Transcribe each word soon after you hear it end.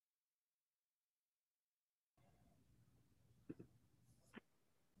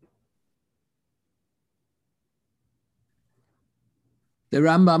The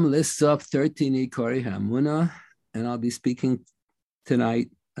Rambam lists off 13 Ikari Hamuna, and I'll be speaking tonight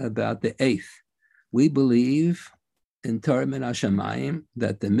about the 8th. We believe in Torah Min HaShamayim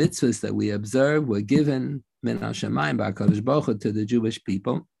that the mitzvahs that we observe were given Min HaShamayim by HaKadosh Baruch Hu to the Jewish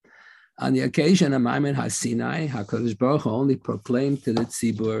people. On the occasion of Maimon HaSinai, HaKadosh Baruch Hu only proclaimed to the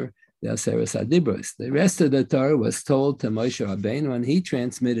Tzibur the Aseres HaDibros. The rest of the Torah was told to Moshe Rabbeinu, and he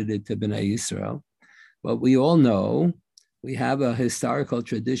transmitted it to Bnei Yisrael. But we all know we have a historical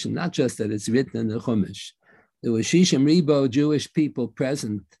tradition, not just that it's written in the Chumash. There were Shishim Ribo Jewish people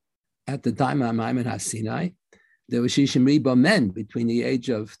present at the time of Maimon HaSinai. There were Shishim Ribo men between the age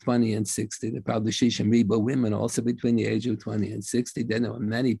of 20 and 60. There were probably Shishim Ribo women also between the age of 20 and 60. Then there were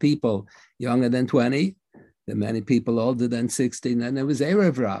many people younger than 20. There were many people older than 60. And then there was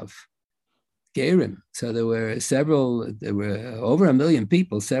Erev Rav, Gerim. So there were over 1 million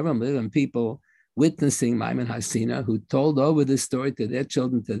people, several million people witnessing Maimon HaSinai, who told over the story to their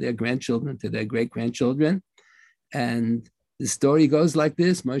children, to their grandchildren, to their great-grandchildren. And the story goes like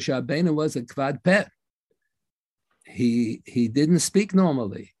this. Moshe Rabbeinu was a kvad peh. He didn't speak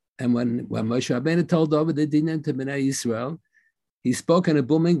normally. And when Moshe Rabbeinu told over the dinim to Bnei Yisrael, he spoke in a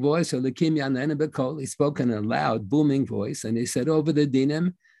booming voice, or Lekim Yanen Bekol. He spoke in a loud, booming voice, and he said over the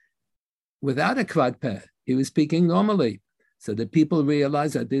dinim without a kvad peh. He was speaking normally. So the people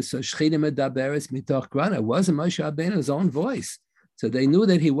realized that this Shechina Medaberes Mitoch Grana wasn't Moshe Rabbeinu's own voice. So they knew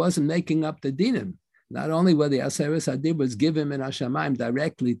that he wasn't making up the dinim. Not only were the Aseres HaDibros given in Hashamayim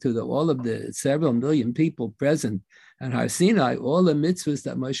directly to all of the several million people present at Har Sinai, all the mitzvahs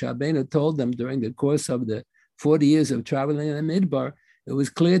that Moshe Rabbeinu told them during the course of the 40 years of traveling in the Midbar, it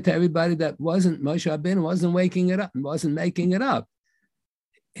was clear to everybody that Moshe Rabbeinu wasn't waking it up and wasn't making it up.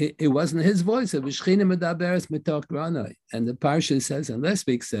 It wasn't his voice. It was Shechina Medaberes Mitoch Granai. And the Parsha says in last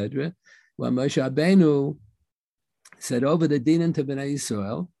week's Sedra, when Moshe Rabbeinu said over the dinim to Bnei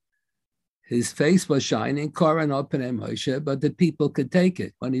Yisrael, his face was shining, Koran opened Moshe, but the people could take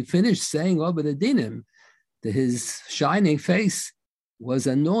it. When he finished saying over the dinim, his shining face was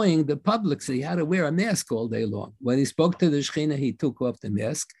annoying the public, so he had to wear a mask all day long. When he spoke to the Shechina, he took off the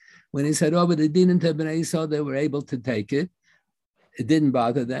mask. When he said over the dinim to Bnei Yisrael, they were able to take it. It didn't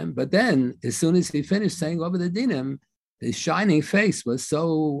bother them. But then, as soon as he finished saying over the dinim, his shining face was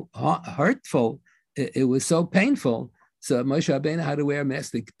so hurtful. It was so painful. So Moshe Rabbeinu had to wear a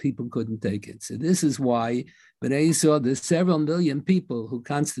mask that people couldn't take it. So this is why Bnei Yisrael, there's several million people who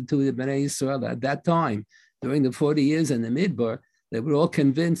constituted Bnei Yisrael at that time, during the 40 years in the Midbar, they were all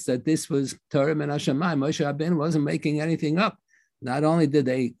convinced that this was Torah Min HaShamayim. Moshe Rabbeinu wasn't making anything up. Not only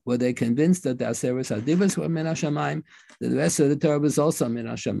were they convinced that the Aseres HaDibros were Min HaShamayim, the rest of the Torah was also Min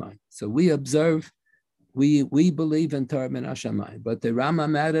HaShamayim. So we believe in Torah Min HaShamayim. But the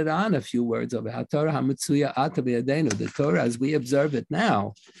Rambam added on a few words of it. Torah HaMitzuya Ata B'Yadeinu. The Torah as we observe it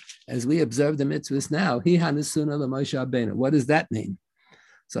now, as we observe the mitzvahs now, Hi Hanasuna L'Moshe Rabbeinu. What does that mean?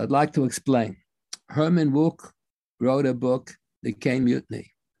 So I'd like to explain. Herman Wouk wrote a book, The Cain Mutiny.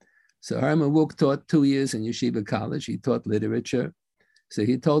 So Herman Wouk taught 2 years in Yeshiva College. He taught literature. So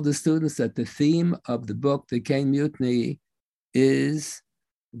he told the students that the theme of the book, The Cain Mutiny, is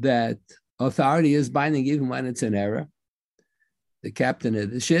that authority is binding even when it's an error. The captain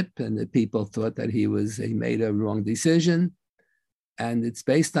of the ship and the people thought that he made a wrong decision. And it's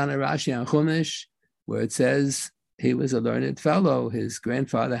based on a Rashi on Chumash, where it says he was a learned fellow. His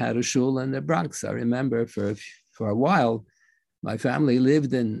grandfather had a shul in the Bronx. I remember for a while, my family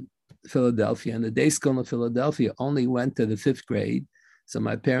lived in Philadelphia, and the day school in Philadelphia only went to the 5th grade. So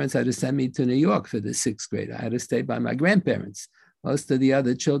my parents had to send me to New York for the 6th grade. I had to stay by my grandparents. Most of the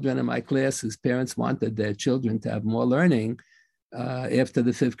other children in my class whose parents wanted their children to have more learning, after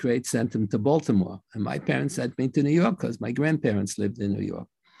the 5th grade, sent them to Baltimore. And my parents sent me to New York because my grandparents lived in New York.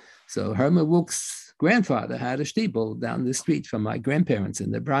 So Herman Wouk's grandfather had a steeple down the street from my grandparents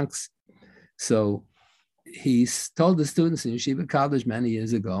in the Bronx. So he told the students in Yeshiva College many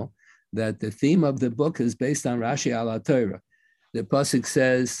years ago that the theme of the book is based on Rashi al Torah. The pasuk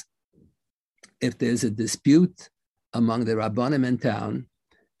says, if there's a dispute among the Rabbanim in town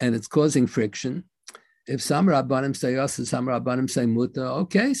and it's causing friction, if some Rabbanim say yes and some Rabbanim say muta,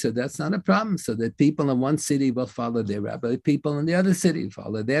 okay, so that's not a problem. So that people in one city will follow their rabbi, people in the other city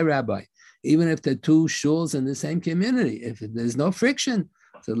follow their rabbi, even if they're two shuls in the same community. If there's no friction,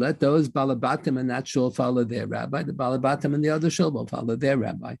 so let those Balabatim in that shul follow their rabbi. The Balabatim in the other shul will follow their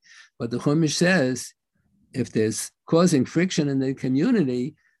rabbi. But the Chumash says, if there's causing friction in the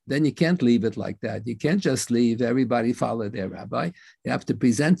community, then you can't leave it like that. You can't just leave everybody follow their rabbi. You have to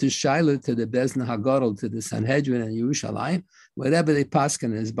present the Shaila to the Bezna Hagadol, to the Sanhedrin and Yerushalayim. Whatever they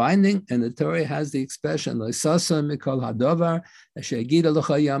paskin is binding, and the Torah has the expression, you're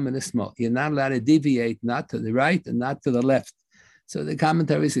not allowed to deviate, not to the right and not to the left. So the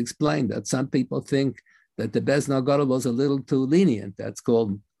commentaries explain that some people think that the Bezna Hagadol was a little too lenient. That's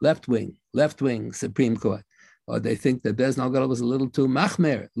called left wing Supreme Court. Or they think that Bezna Hagadol was a little too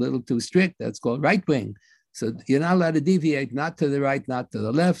machmer, a little too strict. That's called right wing. So you're not allowed to deviate, not to the right, not to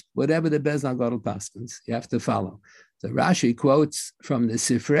the left. Whatever the Bezna Hagadol paskins, you have to follow. So Rashi quotes from the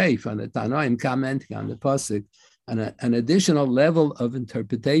Sifrei, from the Tanoim, commenting on the pasuk, an additional level of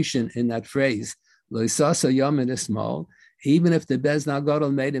interpretation in that phrase, Lo Yisasa Yom Small. Even if the Bezna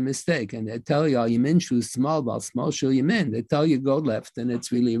Hagadol made a mistake, and they tell you, Yamin shu small, while small shu Yamin, they tell you go left, and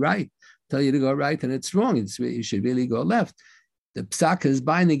it's really right. Tell you to go right, and it's wrong. You should really go left. The psak is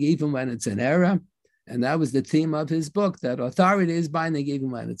binding even when it's an error, and that was the theme of his book, that authority is binding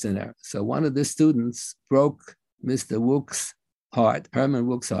even when it's an error. So one of the students broke Mr. Wook's heart, Herman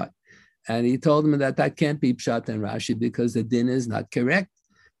Wook's heart, and he told him that can't be Pshat and Rashi because the din is not correct.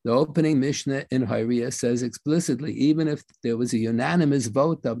 The opening Mishnah in Horiya says explicitly, even if there was a unanimous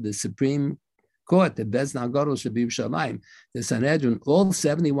vote of the Supreme Court, the Bezna Hagadol should be Yerushalayim, the Sanhedrin, all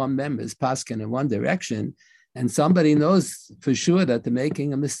 71 members paskin in one direction, and somebody knows for sure that they're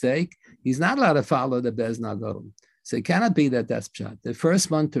making a mistake, he's not allowed to follow the Bezna Hagadol. So it cannot be that that's Pshat. The first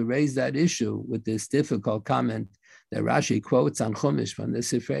one to raise that issue with this difficult comment that Rashi quotes on Chumash from the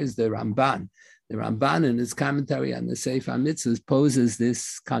Sifrei is the Ramban. The Ramban in his commentary on the Sefer Mitzvahs poses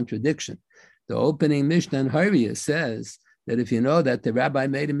this contradiction. The opening Mishnah in Horiya says that if you know that the rabbi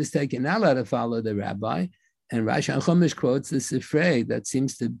made a mistake, you're not allowed to follow the rabbi. And Rashi and Chumash quotes the Sifrei that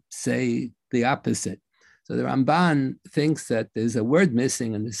seems to say the opposite. So the Ramban thinks that there's a word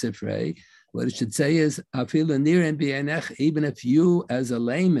missing in the Sifrei. What it should say is, even if you as a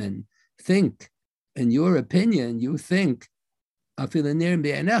layman think, in your opinion, you think, even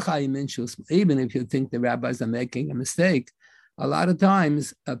if you think the rabbis are making a mistake, a lot of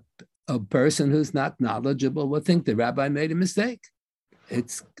times a person who's not knowledgeable will think the rabbi made a mistake.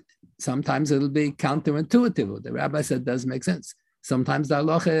 Sometimes it'll be counterintuitive. What the rabbi said doesn't make sense. Sometimes the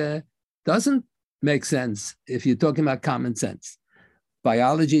halacha doesn't make sense if you're talking about common sense.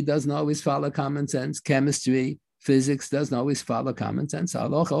 Biology doesn't always follow common sense. Chemistry, physics doesn't always follow common sense.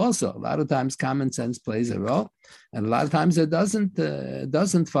 Halacha also, a lot of times common sense plays a role, and a lot of times it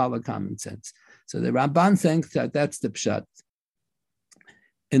doesn't follow common sense. So the Ramban thinks that that's the pshat.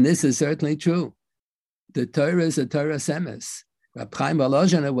 And this is certainly true. The Torah is a Torah semes. Rab Chaim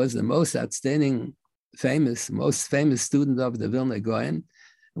Volozhiner was the most outstanding, most famous student of the Vilna Gaon.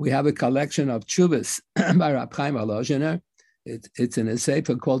 We have a collection of tshuvas by Rab Chaim Volozhiner. It's in a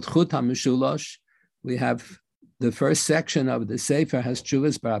sefer called Chut HaMeshulosh. We have the first section of the sefer has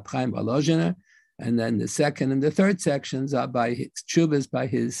tshuvas by Rab Chaim Volozhiner, and then the second and the third sections are by tshuvas by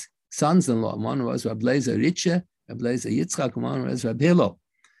his sons-in-law. One was Rab Lezer Ritche, Rab Lezer Yitzchak, and one was Rab Hillel.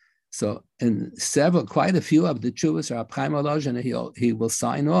 So in quite a few of the tshuvas, Rab Chaim Volozhiner, he will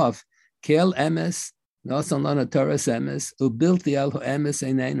sign off, Kel emes, nosan lana Torah emes, ubilti el emes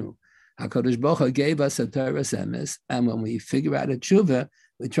einenu. HaKadosh Baruch Hu gave us a Torah emes, and when we figure out a tshuva,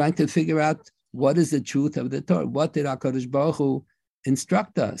 we're trying to figure out what is the truth of the Torah. What did HaKadosh Baruch Hu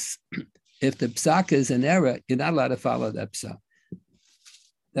instruct us? If the psak is an error, you're not allowed to follow that psak.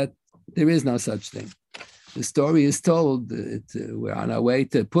 That there is no such thing. The story is told, we're on our way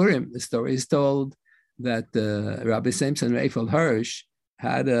to Purim, the story is told that Rabbi Samson Raphael Hirsch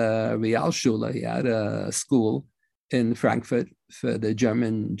had a Real Shula, he had a school in Frankfurt for the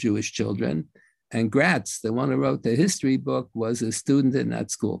German Jewish children, and Gratz, the one who wrote the history book, was a student in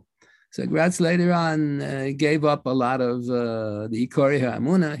that school. So Gratz later on gave up a lot of the Ikori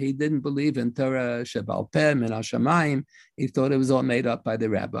HaEmunah. He didn't believe in Torah Shebal Peh, Min HaShamayim. He thought it was all made up by the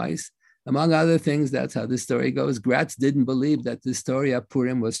rabbis. Among other things, that's how the story goes. Gratz didn't believe that the story of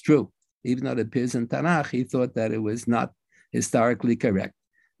Purim was true. Even though it appears in Tanakh, he thought that it was not historically correct.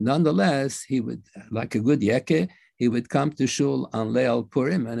 Nonetheless, he would, like a good yeke, he would come to shul on Leil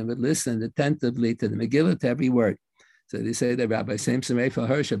Purim and he would listen attentively to the Megillah, to every word. So they say that Rabbi Samson Raphael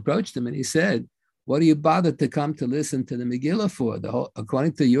Hirsch approached him and he said, what do you bother to come to listen to the Megillah for?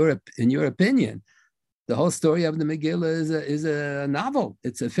 According to Europe, in your opinion, the whole story of the Megillah is a novel.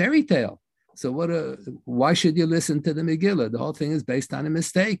 It's a fairy tale. So why should you listen to the Megillah? The whole thing is based on a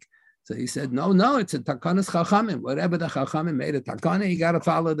mistake. So he said, no, it's a takanas chachamim. Whatever the chachamim made a takana, you got to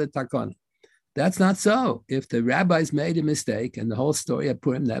follow the takana. That's not so. If the rabbis made a mistake and the whole story of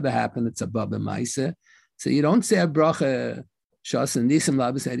Purim never happened, it's above a maisa. So you don't say a bracha Shas and Nisim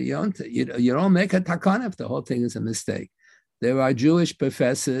Labas Ediyonta. You don't make a takana if the whole thing is a mistake. There are Jewish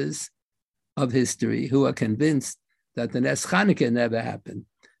professors of history who are convinced that the Nes Chanukah never happened.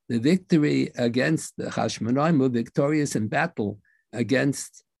 The victory against the Hashmonaim were victorious in battle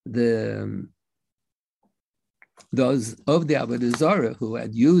against those of the Avodah Zarah who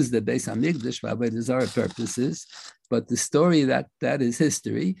had used the Beis Hamikdash for Avodah Zarah purposes. But the story that is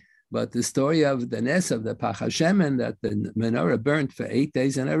history. But the story of the Nes of the Pach HaShemen, that the menorah burnt for 8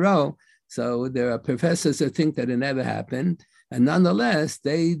 days in a row. So there are professors who think that it never happened. And nonetheless,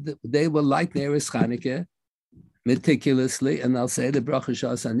 they will light Neres Chanukah meticulously, and they'll say the bracha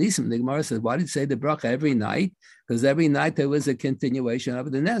Shas Nisim. The Gemara says, why did you say the bracha every night? Because every night there was a continuation of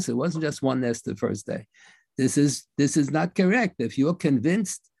the Nes. It wasn't just one Nes the first day. This is not correct. If you're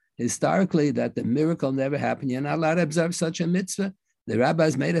convinced historically that the miracle never happened, you're not allowed to observe such a mitzvah. The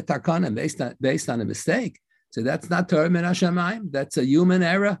rabbis made a takana based on a mistake. So that's not Torah min hashamayim. That's a human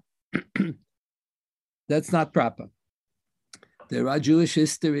error. That's not proper. There are Jewish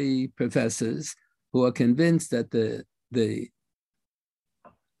history professors who are convinced that the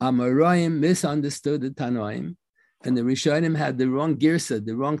Amoraim misunderstood the Tanoim, and the Rishonim had the wrong girsa,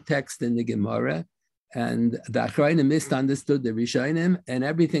 the wrong text in the Gemara, and the Achrayim misunderstood the Rishonim, and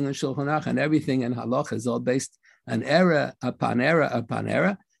everything in Shulchan Aruch and everything in Halacha is all based on error upon error upon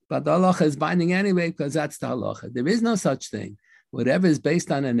error, but the Halacha is binding anyway because that's the Halacha. There is no such thing. Whatever is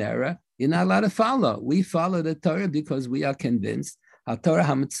based on an error, you're not allowed to follow. We follow the Torah because we are convinced. Not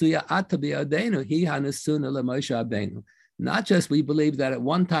just we believe that at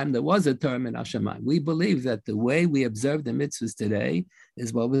one time there was a Torah min hashamayim. We believe that the way we observe the mitzvahs today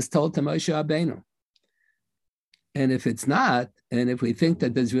is what was told to Moshe Rabbeinu. And if it's not, and if we think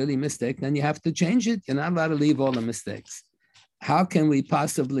that there's really a mistake, then you have to change it. You're not allowed to leave all the mistakes. How can we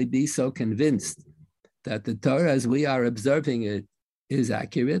possibly be so convinced that the Torah as we are observing it is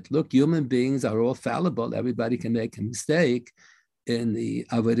accurate? Look, human beings are all fallible. Everybody can make a mistake. In the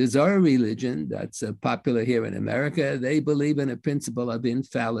Avodah Zarah religion that's popular here in America, they believe in a principle of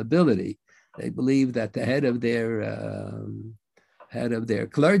infallibility. They believe that the head of their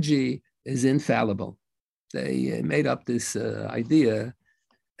clergy is infallible. They made up this idea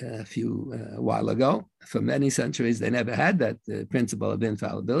a while ago. For many centuries, they never had that principle of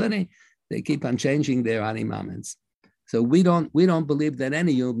infallibility. They keep on changing their animaments. So we don't believe that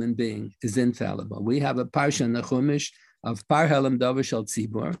any human being is infallible. We have a parsha in the Chumash of Parhelim Dover Shel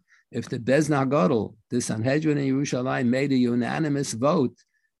Tzibur. If the Beis Nagadol, the Sanhedrin in Yerushalayim, made a unanimous vote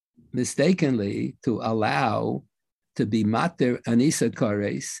mistakenly to allow to be mater anisa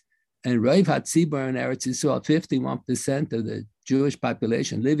kares, and Reiv HaTzibur in Eretz Yisrael, 51% of the Jewish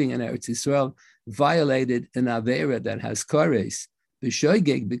population living in Eretz Yisrael violated an avera that has kares,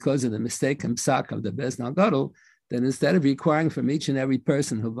 b'shoigeg, because of the mistaken psak of the Beis Nagadol, then instead of requiring from each and every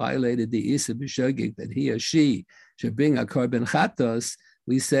person who violated the Isa b'shoigeg that he or she should bring a korban chatos,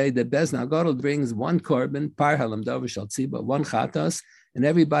 we say the Beis Nagadol brings one korban, parhalam dover shel tzibur, one chatos, and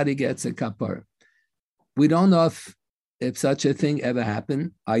everybody gets a kapar. We don't know if such a thing ever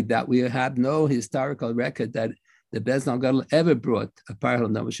happened. I doubt. We have no historical record that the Beis Nagadol ever brought a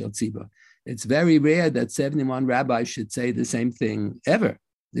parhalam dover shel tzibur. It's very rare that 71 rabbis should say the same thing ever.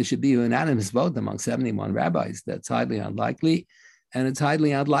 There should be a unanimous vote among 71 rabbis. That's highly unlikely. And it's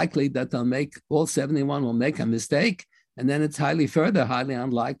highly unlikely that all 71 will make a mistake. And then it's highly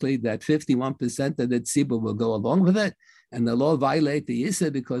unlikely that 51% of the tzibur will go along with it. And they'll all violate the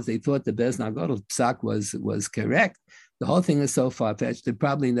Issa because they thought the Beis Nagadol psak was correct. The whole thing is so far-fetched, it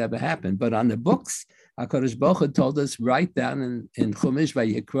probably never happened. But on the books, HaKadosh Baruch Hu told us right down in Chumash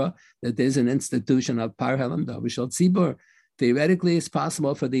Vayikra that there's an institution of Parhelim Dover Shel Tzibur. Theoretically, it's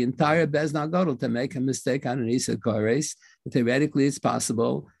possible for the entire Beis Nagadol to make a mistake on an Isa Kares. Theoretically, it's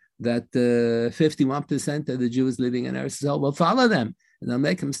possible that 51% of the Jews living in Eretz Yisrael will follow them, and they'll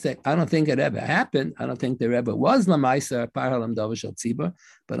make a mistake. I don't think it ever happened. I don't think there ever was Lamaisa Parhalam Dover Shel Tzibur,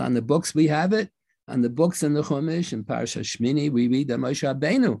 but on the books we have it. On the books in the Chumash, in Parsha Shmini, we read that Moshe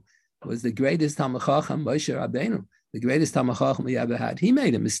Rabbeinu was the greatest Talmid Chacham, Moshe Rabbeinu, the greatest Talmid Chacham we ever had. He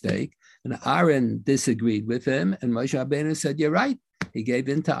made a mistake, and Aaron disagreed with him, and Moshe Rabbeinu said, "You're right." He gave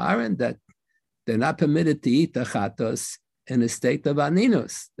in to Aaron that they're not permitted to eat the chatos in a state of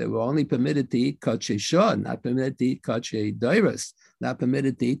aninus. They were only permitted to eat kodshe shor, not permitted to eat kodshe doiros, not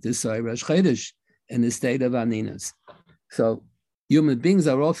permitted to eat the soy rosh chodesh in a state of aninus. So human beings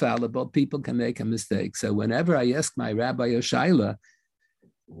are all fallible. People can make a mistake. So whenever I ask my rabbi Yoshaila,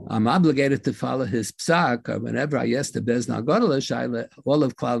 I'm obligated to follow his psak, or whenever I ask the Beis Nagadol Yoshaila, all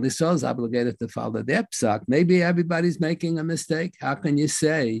of Klal Yisrael is obligated to follow their psak. Maybe everybody's making a mistake. How can you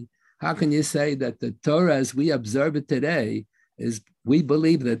say that the Torah as we observe it today is we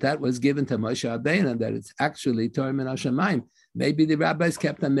believe that was given to Moshe Rabbeinu, that it's actually Torah min hashamayim. Maybe the rabbis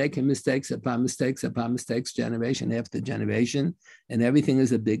kept on making mistakes upon mistakes upon mistakes, generation after generation, and everything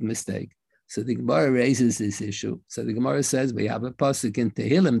is a big mistake. So the Gemara raises this issue. So the Gemara says we have a pasuk in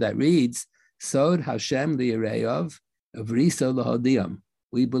Tehillim that reads, Sod Hashem li'ireyov of Riso l'hodiyam.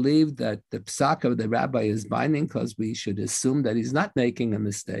 We believe that the psak of the rabbi is binding because we should assume that he's not making a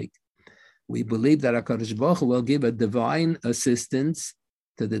mistake. We believe that HaKadosh Baruch Hu will give a divine assistance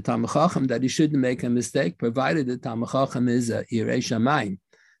to the Talmid Chacham that he shouldn't make a mistake, provided the Talmid Chacham is a Yirei Shamayim.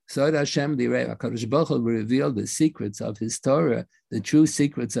 So Hashem L'Yirei, HaKadosh Baruch Hu will reveal the secrets of his Torah, the true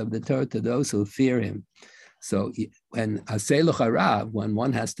secrets of the Torah to those who fear him. So when Aseiluch Harav, when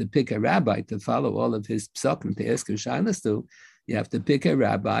one has to pick a rabbi to follow all of his psakim to ask Rishonos to, you have to pick a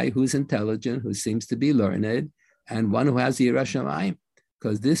rabbi who's intelligent, who seems to be learned, and one who has Yirei Shamayim.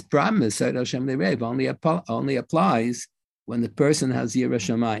 Because this promise, Sod Hashem L'Yirei, only applies when the person has Yirei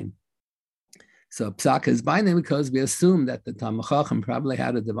Shamayim. So psak is binding because we assume that the Talmid Chacham probably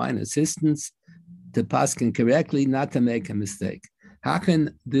had a divine assistance to paskin correctly, not to make a mistake. How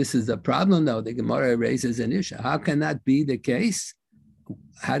can this is a problem though? The Gemara raises an issue. How can that be the case?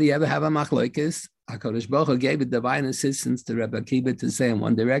 How do you ever have a machlokes? HaKadosh Baruch Hu gave a divine assistance to Rabbi Akiva to say in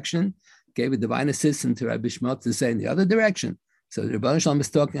one direction, gave a divine assistance to Rabbi Shmuel to say in the other direction. So the Rebbeinu Shalom is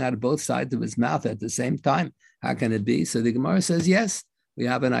talking out of both sides of his mouth at the same time. How can it be? So the Gemara says, yes, we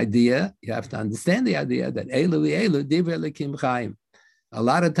have an idea. You have to understand the idea that Elu Divrei Elokim Chaim. A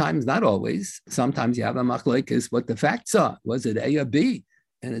lot of times, not always, sometimes you have a machlokes, what the facts are. Was it A or B?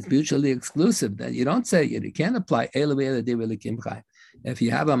 And it's mutually exclusive. Then you don't say it. You can't apply Elu Divrei Elokim Chaim. If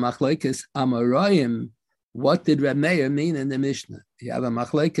you have a machlokes Amoraim, what did Reb Meir mean in the Mishnah? You have a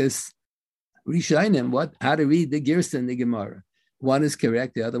machlokes Rishonim, how to read the Girsa in the Gemara. One is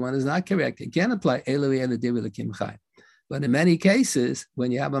correct, the other one is not correct. You can't apply Elu Divrei Elokim Chaim. But in many cases,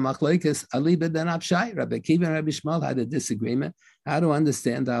 when you have a machlokes Ali ben Abshai, Rabbi Akiva and Rabbi Shmuel had a disagreement how to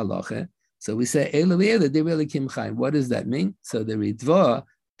understand the halacha. So we say Elu Divrei Elokim Chaim. What does that mean? So the Ritva,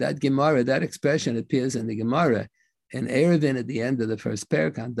 that Gemara, that expression appears in the Gemara in Erevin at the end of the first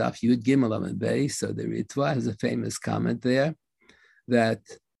parak on Daf Yud Gimel Amud Beis. So the Ritva has a famous comment there that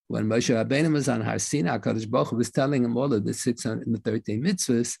when Moshe Rabbeinu was on Har Sinai, HaKadosh Baruch Hu was telling him all of the 613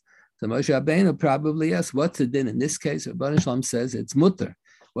 mitzvahs. So Moshe Rabbeinu probably asked, what's the din in this case? Rebbeinu Shalom says it's mutter.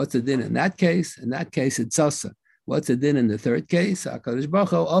 What's the din in that case? In that case, it's asa. What's the din in the third case? HaKadosh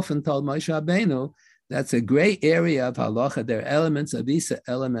Baruch Hu often told Moshe Rabbeinu that's a gray area of halacha. There are elements of isa,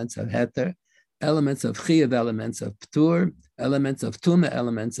 elements of heter, elements of chiyav, elements of ptur, elements of tuma,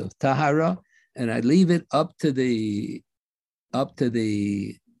 elements of tahara, and I leave it up to the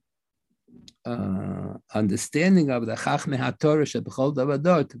understanding of the Chachmei HaTorah Shebechol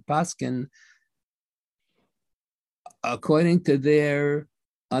Davador to paskin according to their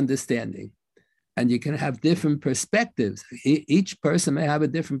understanding. And you can have different perspectives. Each person may have a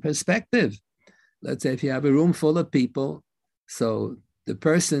different perspective. Let's say if you have a room full of people, so the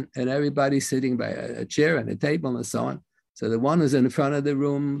person and everybody sitting by a chair and a table and so on. So the one who's in front of the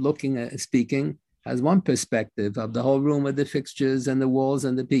room looking at speaking has one perspective of the whole room with the fixtures and the walls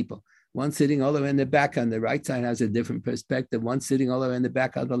and the people. One sitting all the way in the back on the right side has a different perspective. One sitting all the way in the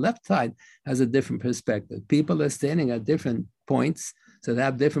back on the left side has a different perspective. People are standing at different points, so they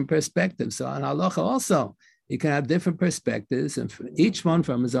have different perspectives. So on halacha also, you can have different perspectives, and each one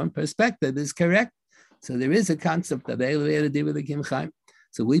from his own perspective is correct. So there is a concept of Elu Divrei Elokim Chaim.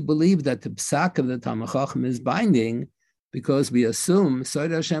 So we believe that the psak of the Talmid Chacham is binding because we assume,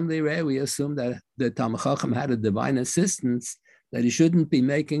 Sod Hashem L'Yirei, we assume that the Talmid Chacham had a divine assistance, that he shouldn't be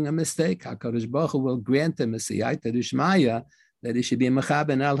making a mistake. HaKadosh Baruch Hu will grant him a siyata d'shmaya that he should be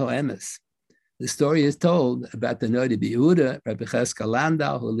mechaben al ha'emes. The story is told about the Noda B'Yehuda, Rabbi Cheskel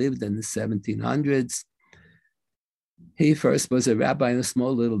Landau, who lived in the 1700s. He first was a rabbi in a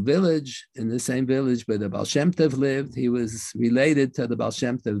small little village, in the same village where the Baal Shem Tov lived. He was related to the Baal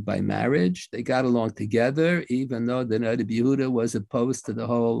Shem Tov by marriage. They got along together, even though the Noda B'Yehuda was opposed to the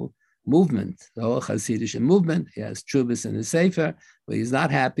whole movement, the whole Hasidic movement. He has Chuvas in his Sefer, but he's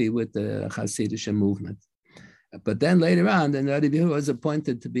not happy with the Hasidic movement. But then later on, the Noda B'Yehuda was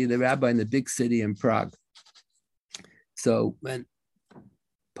appointed to be the rabbi in the big city in Prague. So when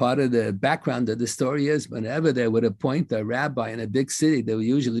part of the background of the story is whenever they would appoint a rabbi in a big city, there would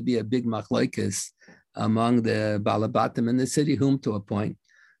usually be a big machlokes among the balabatim in the city whom to appoint.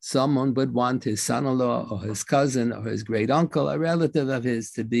 Someone would want his son-in-law or his cousin or his great uncle, a relative of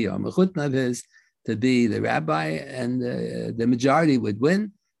his, to be, or mechutna of his, to be the rabbi, and the majority would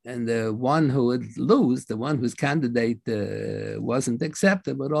win. And the one who would lose, the one whose candidate wasn't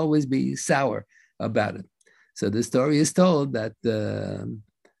accepted, would always be sour about it. So the story is told that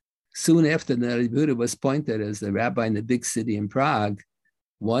soon after Rabbi Yehuda was appointed as the rabbi in the big city in Prague,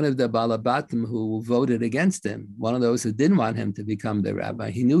 one of the Balabatim who voted against him, one of those who didn't want him to become the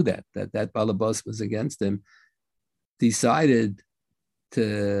rabbi, he knew that Balabas was against him, decided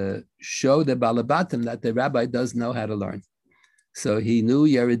to show the Balabatim that the rabbi does know how to learn. So he knew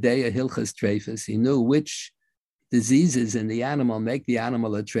Yeridea Hilchas Treifas. He knew which diseases in the animal make the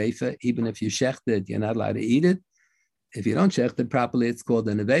animal a treifa. Even if you shecht it, you're not allowed to eat it. If you don't shecht it properly, it's called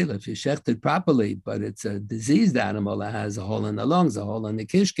a nevela. If you shecht it properly, but it's a diseased animal that has a hole in the lungs, a hole in the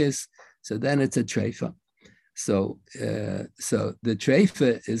kishkis, so then it's a treifa. So the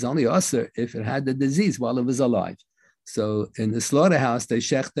treifa is only usher if it had the disease while it was alive. So in the slaughterhouse, they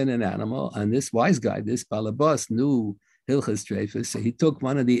shechted an animal, and this wise guy, this balabas, knew Hilchas Treifas. So he took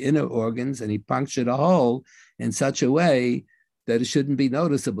one of the inner organs and he punctured a hole in such a way that it shouldn't be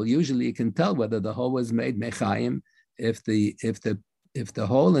noticeable. Usually you can tell whether the hole was made mechayim if the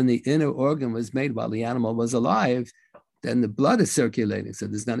hole in the inner organ was made while the animal was alive, then the blood is circulating. So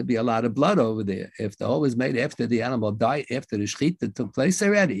there's going to be a lot of blood over there. If the hole was made after the animal died, after the shechita took place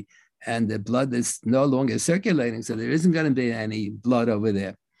already, and the blood is no longer circulating, so there isn't going to be any blood over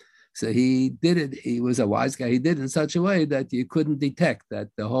there. So he did it. He was a wise guy. He did it in such a way that you couldn't detect that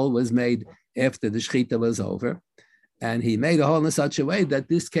the hole was made after the shechita was over. And he made a hole in such a way that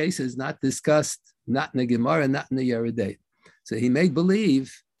this case is not discussed, not in the Gemara, not in the Yeridei. So he made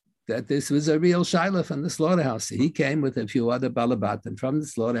believe that this was a real shaila from the slaughterhouse. So he came with a few other balabatim from the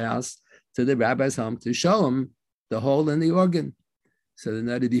slaughterhouse to the rabbi's home to show him the hole in the organ. So the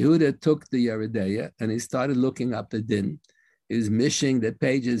Rabbi Yehuda took the Yeridei and he started looking up the din. He was mishing the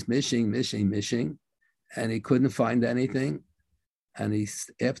pages, mishing, and he couldn't find anything. And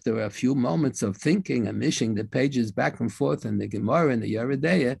after a few moments of thinking and mishing the pages back and forth in the Gemara and the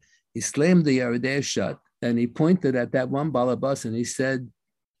Yeridei, he slammed the Yeridei shut and he pointed at that one balabas and he said,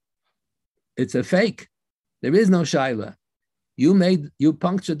 "It's a fake. There is no shaila. You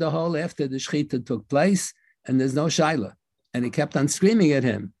punctured the hole after the shechita took place, and there's no shaila." And he kept on screaming at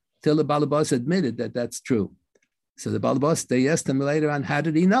him till the balabas admitted that that's true. So the balabas, they asked him later on, how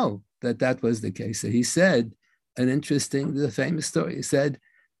did he know that was the case? So he said, the famous story. He said,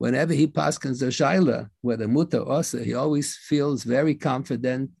 whenever he paskins the shaila, whether muta or asa, he always feels very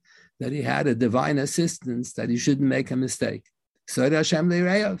confident that he had a divine assistance, that he shouldn't make a mistake. So Hashem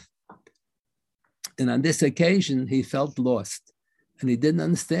le'reyav. And on this occasion, he felt lost. And he didn't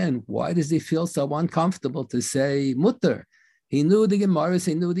understand, why does he feel so uncomfortable to say mutter? He knew the Gemaras,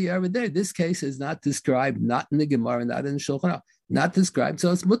 he knew the Yeridei. This case is not described, not in the Gemara, not in the Shulchan Aruch, not described,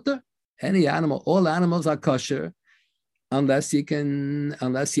 so it's mutter. Any animal, all animals are kosher, unless you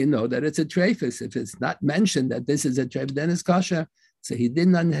know that it's a treifus. If it's not mentioned that this is a treifus, then it's kosher. So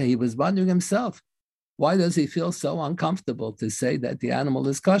he was wondering himself, why does he feel so uncomfortable to say that the animal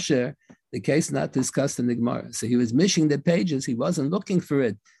is kosher? The case not discussed in the Gemara. So he was mishing the pages. He wasn't looking for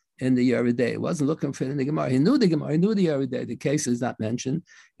it in the Yeridei. He wasn't looking for it in the Gemara. He knew the Gemara. He knew the Yeridei. The case is not mentioned.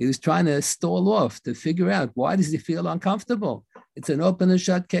 He was trying to stall off to figure out, why does he feel uncomfortable? It's an open and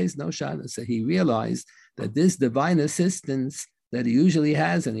shut case, no shana. So he realized that this divine assistance that he usually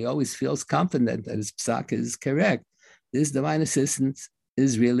has, and he always feels confident that his psak is correct, this divine assistance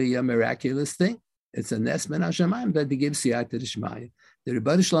is really a miraculous thing. It's a nes min hashamayim that he gives siyata d'shmaya. The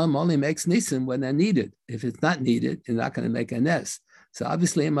Rebbe Shalom only makes nisim when they're needed. If it's not needed, you're not going to make a nes. So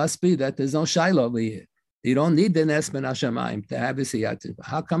obviously it must be that there's no shaila over here. You don't need the nes min hashamayim to have a siyata.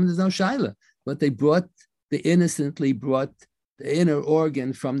 How come there's no shaila? But they innocently brought the inner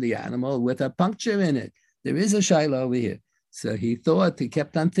organ from the animal with a puncture in it. There is a shaila over here. So he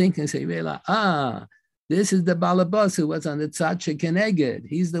kept on thinking, so he realized, this is the balabas who was on the tzad shekeneged.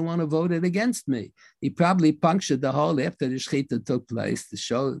 He's the one who voted against me. He probably punctured the hole after the shechita took place to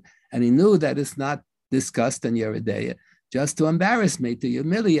show, and he knew that it's not discussed in Yeridei, just to embarrass me, to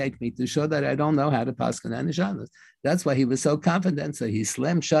humiliate me, to show that I don't know how to paskin anishanas. That's why he was so confident. So he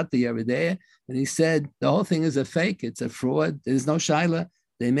slammed shut the Yeridei, and he said, the whole thing is a fake. It's a fraud. There's no shaila.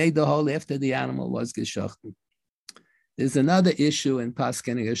 They made the hole after the animal was geschochten. There's another issue in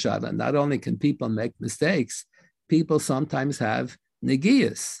paskening a shaila. Not only can people make mistakes, people sometimes have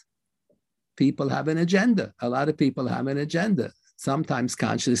negiyas. People have an agenda. A lot of people have an agenda, sometimes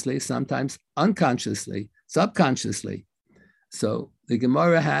consciously, sometimes unconsciously, subconsciously. So the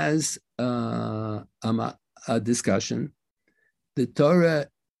Gemara has a discussion. The Torah,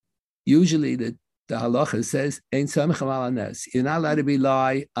 usually the halacha says, "Ein samech al nes." You're not allowed to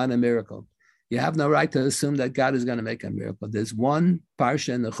rely on a miracle. You have no right to assume that God is going to make a miracle. There's one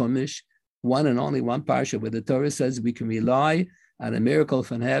parsha in the Chumash, one and only one parsha, where the Torah says we can rely on a miracle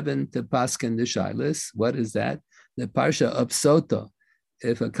from heaven to paskin the shilas. What is that? The parsha of Sota.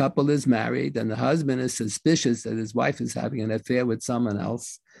 If a couple is married and the husband is suspicious that his wife is having an affair with someone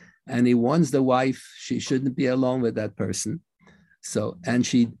else, and he warns the wife she shouldn't be alone with that person. So, and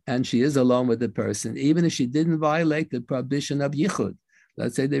she is alone with the person, even if she didn't violate the prohibition of yichud.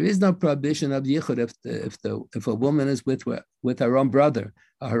 Let's say there is no prohibition of yichud if a woman is with her own brother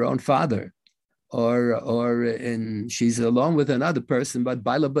or her own father, or she's alone with another person, but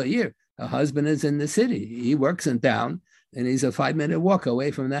Baila Ba'ir, her husband is in the city. He works in town, and he's a 5-minute walk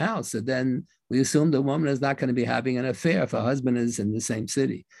away from the house. So then we assume the woman is not going to be having an affair if her husband is in the same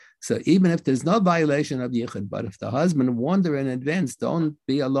city. So even if there's no violation of yichud, but if the husband warned her in advance, don't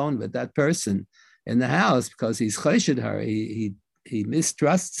be alone with that person in the house because he's choshed her, he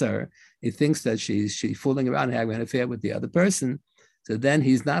mistrusts her, he thinks that she's fooling around and having an affair with the other person. So then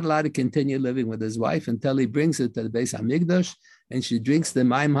he's not allowed to continue living with his wife until he brings her to the Beis Hamikdash and she drinks the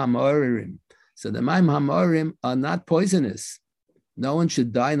Maim HaMorim. So the Maim HaMorim are not poisonous. No one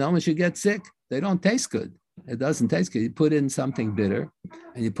should die. No one should get sick. They don't taste good. It doesn't taste good. You put in something bitter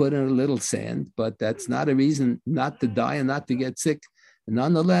and you put in a little sand, but that's not a reason not to die and not to get sick. And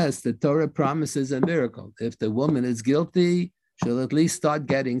nonetheless, the Torah promises a miracle. If the woman is guilty, she'll at least start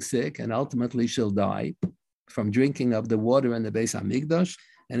getting sick and ultimately she'll die from drinking of the water in the Beis Hamikdash.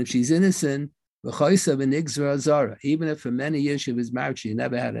 And if she's innocent, even if for many years she was married, she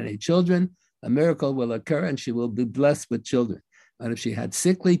never had any children, a miracle will occur and she will be blessed with children. And if she had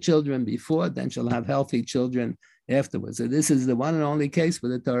sickly children before, then she'll have healthy children afterwards. So this is the one and only case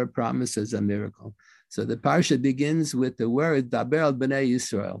where the Torah promises a miracle. So the parsha begins with the word Daber al Bnei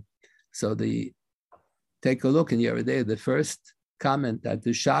Yisrael. So take a look in Yoreh De'ah, the first comment that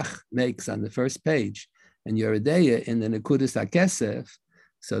the Shach makes on the first page, and Yoreh De'ah in the Nekudas HaKesef.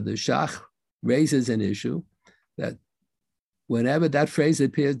 So the Shach raises an issue that whenever that phrase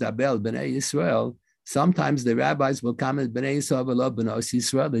appears, Daber al Bnei Yisrael, sometimes the rabbis will comment, Bnei Yisrael v'lo b'nos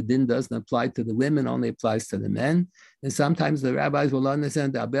Yisrael, the din doesn't apply to the women, only applies to the men. And sometimes the rabbis will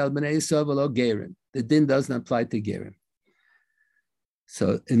understand, Daber al Bnei Yisrael v'lo gerim, the din doesn't apply to gerim.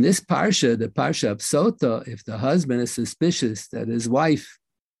 So in this parsha, the parsha of Sota, if the husband is suspicious that his wife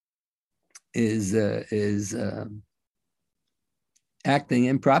is acting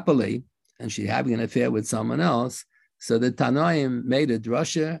improperly and she's having an affair with someone else, so the Tanoim made a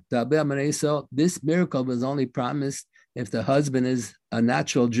drasha. This miracle was only promised if the husband is a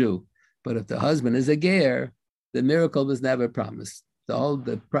natural Jew, but if the husband is a ger, the miracle was never promised. The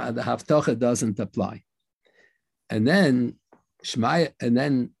haftocha doesn't apply. And then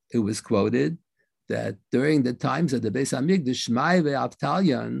it was quoted that during the times of the Beis Hamikdash, Shmai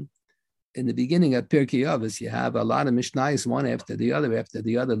ve'Avtalyon, in the beginning of Pirkei Avos, you have a lot of Mishnayos, one after the other,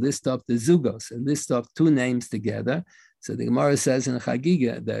 list off the Zugos, and list off two names together. So the Gemara says in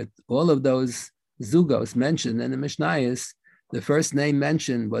Chagiga that all of those Zugos mentioned in the Mishnayos, the first name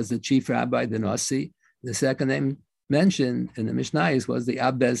mentioned was the chief rabbi, the Nasi. The second name mentioned in the Mishnayos was the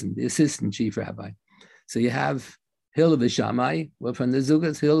Abbezin, the assistant chief rabbi. So you have Hil v'Shammai. Well, from the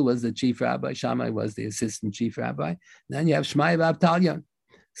Zugos, Hil was the chief rabbi, Shammai was the assistant chief rabbi. Then you have Shmai v'Avtalyon.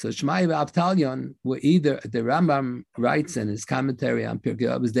 So Shmai v'Avtalyon were either, the Rambam writes in his commentary on Pirkei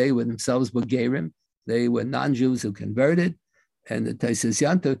Avos, they were themselves gerim, they were non-Jews who converted, and the Tosfos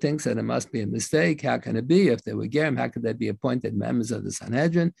Yanto thinks that it must be a mistake. How can it be? If they were gerim, how could they be appointed members of the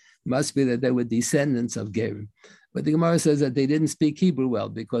Sanhedrin? It must be that they were descendants of gerim. But the Gemara says that they didn't speak Hebrew well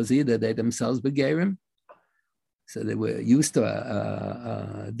because either they themselves were gerim, so they were used to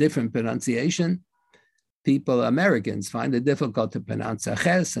a different pronunciation. People, Americans, find it difficult to pronounce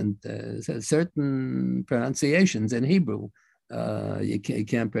aches, and certain pronunciations in Hebrew you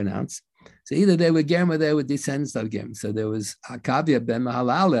can't pronounce. So either they were Gerim or they were descendants of Gerim. So there was Akavia ben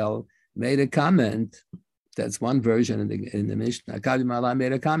Mahalalel made a comment. That's one version in the Mishnah. Akavia Mahalalel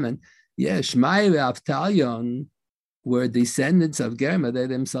made a comment. Yes, Shmai v'Avtalyon were descendants of Gerim, they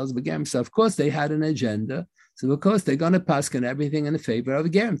themselves were Gerim. So of course they had an agenda. So of course they're going to paskin everything in the favor of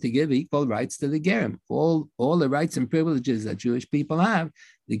Gerim, to give equal rights to the Gerim. All the rights and privileges that Jewish people have,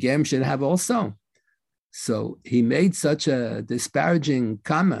 the Gerim should have also. So he made such a disparaging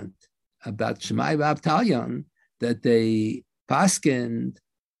comment about Shmai v'Avtalyon that they paskined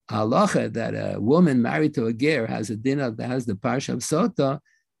halacha that a woman married to a ger has a dinner that has the parsha of Sota,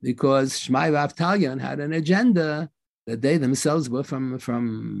 because Shmai v'Avtalyon had an agenda that they themselves were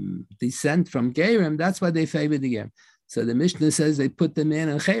from descent from Gerim. That's why they favored the Gerim. So the Mishnah says they put them in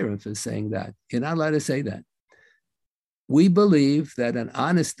Cherem for saying that. You're not allowed to say that. We believe that an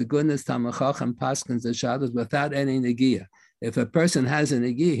honest to goodness Talmid Chacham paskins the shadows without any negiah. If a person has a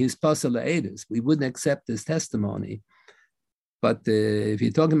negiah, he's pasal la'edus. We wouldn't accept his testimony. But if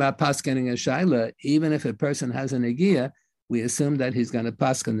you're talking about paskening a shaila, even if a person has a negia, we assume that he's going to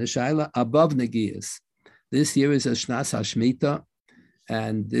pasken the shaila above negias. This year is a Shnas HaShmita,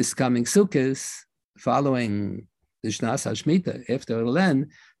 and this coming Sukkot, following the Shnas HaShmita, after Len,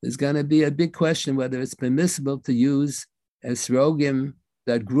 there's going to be a big question whether it's permissible to use esrogim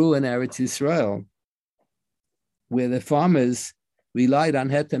that grew in Eretz Yisrael, where the farmers relied on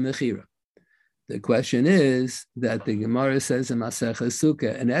Heta Mechira. The question is that the Gemara says in Masechah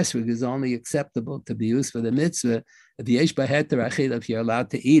Sukkah, an esrog is only acceptable to be used for the mitzvah if yesh b'heter achil, if you're allowed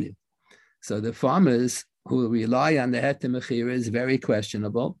to eat it. So the farmers who rely on the Heta Mechira is very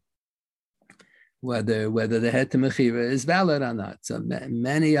questionable, whether the Heta Mechira is valid or not. So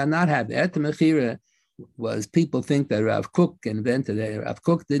many are not happy. Heta Mechira was, people think that Rav Kook invented it. Rav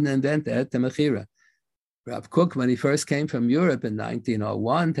Kook didn't invent the Heta Mechira. Rav Kook, when he first came from Europe in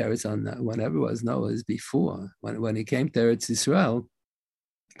 1901, whenever it was, no, it was before, when he came to Eretz Yisrael,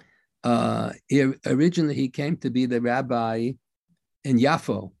 originally he came to be the rabbi in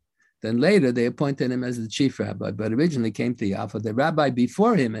Yafo. Then later they appointed him as the chief rabbi, but originally came to Yafo. The rabbi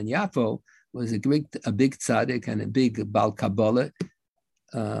before him in Yafo was a big tzaddik and a big Bal Kabbalah.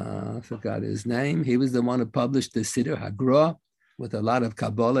 I forgot his name. He was the one who published the Siddur Hagra with a lot of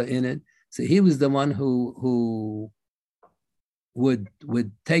Kabbalah in it. So he was the one who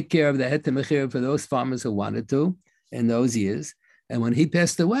would take care of the Heta Mechira for those farmers who wanted to in those years. And when he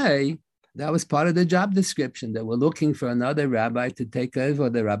passed away, that was part of the job description, that we're looking for another rabbi to take over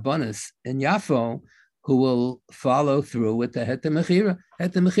the Rabbanis in Yafo who will follow through with the Heta Mechira.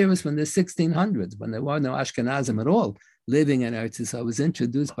 Heta Mechira was from the 1600s, when there were no Ashkenazim at all living in Eretz Yisrael. It was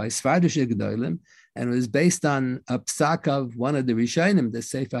introduced by Sfardish Gedolim, and it was based on a psak of one of the Rishonim, the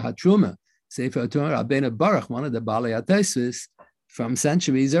Sefer HaTruma. Sefer HaTruma, Rabbeinu Baruch, one of the Balei HaTosfos from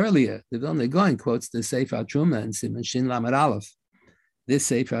centuries earlier. The Vilna Gaon quotes the Sefer HaTruma in Siman Shin Lamed Aleph, this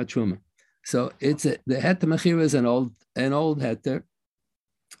Sefer HaTruma. So the Heta Mechira is an old heter.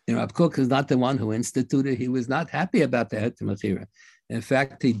 Rav Kook is not the one who instituted. He was not happy about the Heta Mechira. In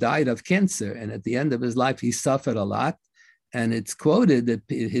fact, he died of cancer, and at the end of his life, he suffered a lot. And it's quoted that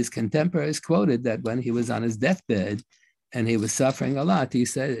his contemporaries quoted that when he was on his deathbed and he was suffering a lot, he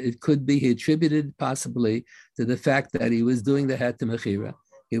said it could be, he attributed possibly to the fact that he was doing the Heta Mechira.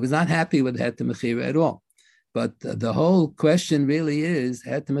 He was not happy with Heta Mechira at all. But the whole question really is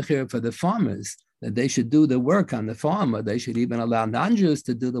Heta Mechira for the farmers, that they should do the work on the farm, or they should even allow non-Jews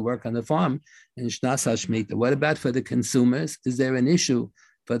to do the work on the farm in Shnas HaShmita. What about for the consumers? Is there an issue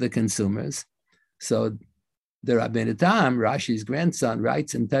for the consumers? So the Rabbeinu Tam, Rashi's grandson,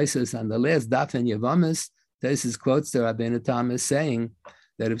 writes in Tosfos on the last daf in Yevamos. Tosfos quotes the Rabbeinu Tam as saying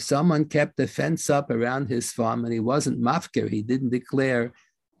that if someone kept the fence up around his farm and he wasn't mafker, he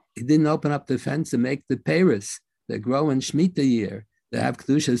didn't open up the fence and make the peiros that grow in Shemitah year, they have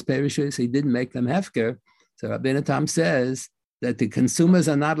Kedushas Perishus, he didn't make them hefker. So Rabbeinu Tam says that the consumers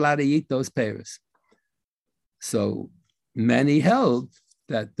are not allowed to eat those peiros. So many held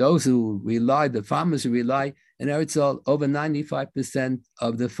that those who rely, the farmers who rely, in Eretz Yisrael, over 95%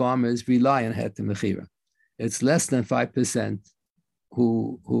 of the farmers rely on Heta Mechira. It's less than 5%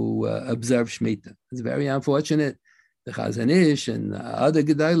 who observe Shemitah. It's very unfortunate. The Chazon Ish and other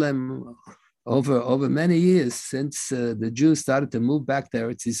Gedolim, over many years, since the Jews started to move back to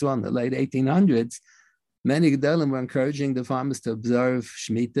Eretz Yisrael in the late 1800s, many Gedolim were encouraging the farmers to observe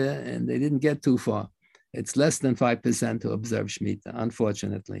Shemitah, and they didn't get too far. It's less than 5% who observe Shemitah,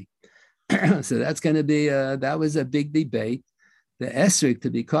 unfortunately. So that's going to be, that was a big debate. The esrik to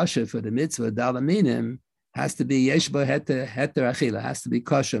be kosher for the mitzvah, dalaminim, has to be yeshba heter achila, has to be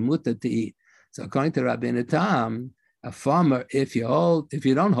kosher, mutter to eat. So according to Rabbeinu Tam, a farmer, if you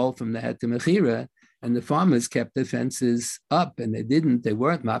don't hold from the heter mechira, and the farmers kept the fences up, and they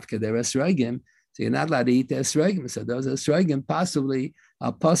weren't mafka, they're esrogim, so you're not allowed to eat the esrogim. So those esrogim possibly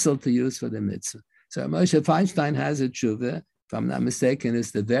are puzzle to use for the mitzvah. So Moshe Feinstein has a tshuva, if I'm not mistaken,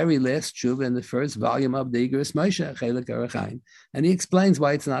 it's the very last tshuva in the first volume of the Igros Moshe, Chelik Arachaim, and he explains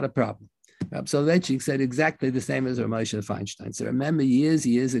why it's not a problem. Rab Soloveitchik said exactly the same as Moshe Feinstein. So remember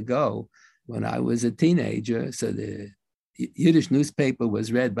years ago, when I was a teenager, so the Yiddish newspaper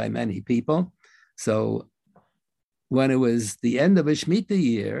was read by many people. So when it was the end of a Shemitah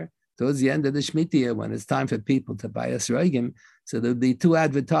year, towards the end of the Shemitah year, when it's time for people to buy esrogim, so there'd be two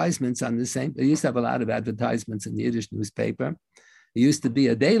advertisements on the same. They used to have a lot of advertisements in the Yiddish newspaper. It used to be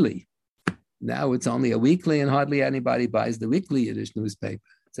a daily. Now it's only a weekly, and hardly anybody buys the weekly Yiddish newspaper.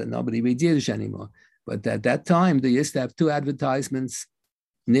 So nobody reads Yiddish anymore. But at that time, they used to have two advertisements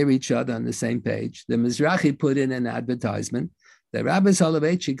near each other on the same page. The Mizrahi put in an advertisement The Rabbi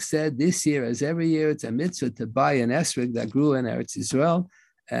Soloveitchik said this year, as every year, it's a mitzvah to buy an esrog that grew in Eretz Yisrael.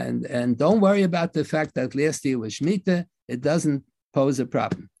 And don't worry about the fact that last year was Shemitah. It doesn't pose a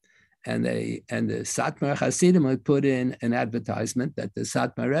problem. And the Satmar Hasidim would put in an advertisement that the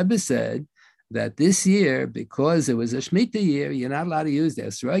Satmar Rebbe said that this year, because it was a Shemitah year, you're not allowed to use the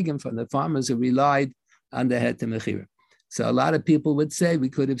esrogim from the farmers who relied on the het mechira. So a lot of people would say, we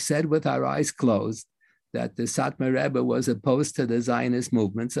could have said with our eyes closed that the Satmar Rebbe was opposed to the Zionist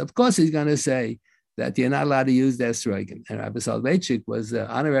movement. So of course he's going to say that you're not allowed to use the esrogim. And Rabbi Soloveitchik was the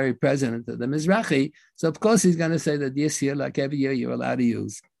honorary president of the Mizrahi. So of course he's going to say that this year, like every year, you're allowed to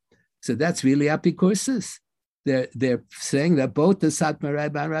use. So that's really apikursis. They're saying that both the Satmar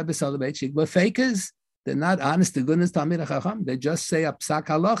Rebbe and Rabbi Soloveitchik were fakers. They're not honest to goodness Talmidei Chacham. They just say a psak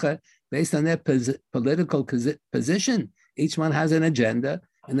halacha based on their political position. Each one has an agenda,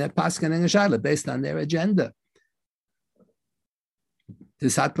 and they're paskin and shayla based on their agenda. The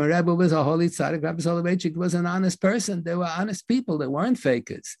Satmar Rebbe was a holy tzaddik. Rabbi Soloveitchik was an honest person. They were honest people. They weren't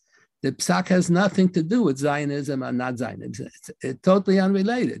fakers. The psak has nothing to do with Zionism or not Zionism. It's totally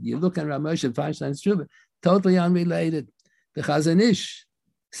unrelated. You look at Rav Moshe Feinstein's Tshuva, totally unrelated. The Chazon Ish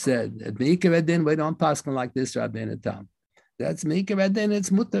said, at Meikar Adin, we don't paskin like this, Rabbeinu Tam. That's Meikar Adin,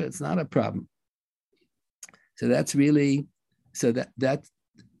 it's mutter, it's not a problem. So that's really, so that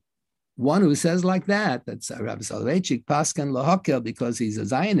one who says like that, that's Rabbi Soloveitchik, paskin lahakel because he's a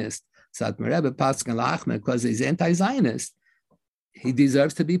Zionist, Satmar Rebbe paskin lahachmer because he's anti-Zionist, he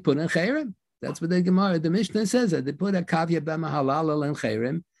deserves to be put in cherem. That's what the Gemara, the Mishnah says, that they put a kavya b'mahalal in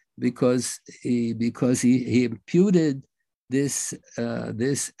cherem because he imputed this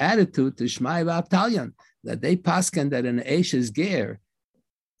attitude to Shmai v'Avtalyan, that they paskin that an Eishes Ger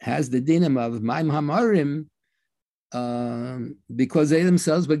has the dinim of Maim Hamarim because they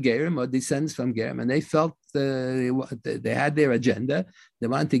themselves were Gerim or descends from Gerim, and they felt they had their agenda. They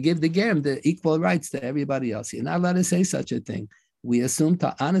wanted to give the Gerim the equal rights to everybody else. You're not allowed to say such a thing. We assume,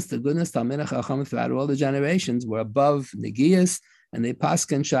 to honest to goodness, Talmidei Chacham throughout all the generations were above Negias, and they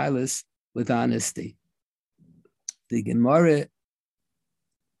paskin shilas with honesty. The Gemara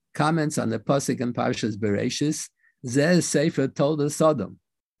comments on the pasuk in Parshas Bereshis. Zeh Sefer told us Sodom.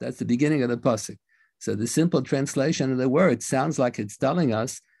 That's the beginning of the pasuk. So the simple translation of the word sounds like it's telling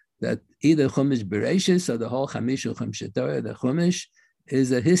us that either Chumash Bereshis or the whole Chamishu Chumshei Torah, the Chumash,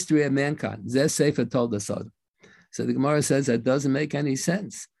 is a history of mankind. Zeh Sefer told us Sodom. So the Gemara says that doesn't make any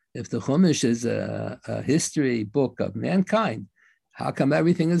sense. If the Chumash is a history book of mankind, how come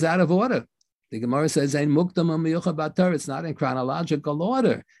everything is out of order? The Gemara says, it's not in chronological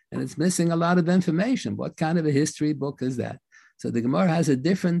order, and it's missing a lot of information. What kind of a history book is that? So the Gemara has a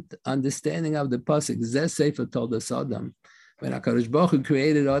different understanding of the pasuk. Zeh Sefer told us Sodom. When HaKadosh Baruch Hu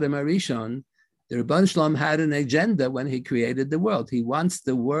created Adam Arishon, the Rebbeinu Shalom had an agenda when he created the world. He wants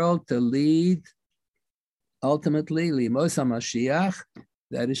the world to lead, ultimately, Limos HaMashiach,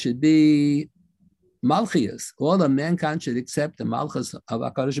 that it should be Malchias. All of mankind should accept the Malchus of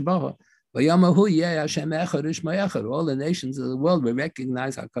HaKadosh Baruch Hu. All the nations of the world will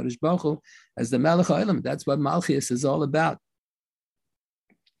recognize HaKadosh Baruch Hu as the Melech HaOlam. That's what Malchias is all about.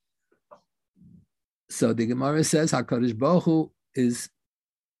 So the Gemara says HaKadosh Baruch Hu is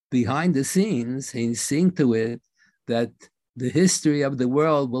behind the scenes. He's seeing to it that the history of the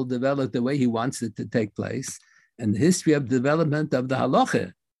world will develop the way he wants it to take place. And the history of development of the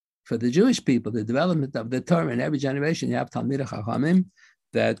halacha for the Jewish people, the development of the Torah in every generation, you have Talmidei Chachamim,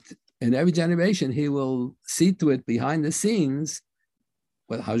 that in every generation, he will see to it behind the scenes,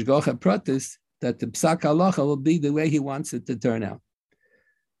 with Hashgacha Pratis, that the Psak Halacha will be the way he wants it to turn out.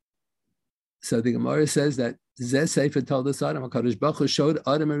 So the Gemara says that Zeh Sefer told us Adam, HaKadosh Baruch Hu showed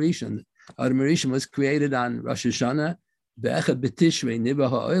Adam Arishon. Adam Arishon was created on Rosh Hashanah. Be'echad b'Tishrei Nibah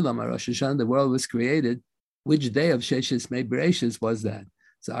ha'olam. On Rosh Hashanah, the world was created. Which day of Sheshes Mei Bereshis was that?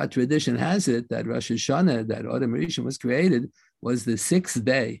 So our tradition has it that Rosh Hashanah, that Adam Arishon was created, was the 6th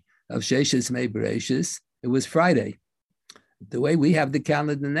day of Sheshes Mei Bereshis. It was Friday. The way we have the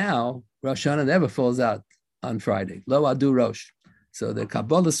calendar now, Rosh Hashanah never falls out on Friday. Lo Adu Rosh. So the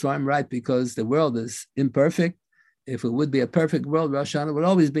Kabbalists are right because the world is imperfect. If it would be a perfect world, Rosh Hashanah would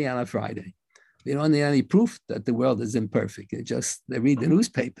always be on a Friday. We don't need any proof that the world is imperfect. They read the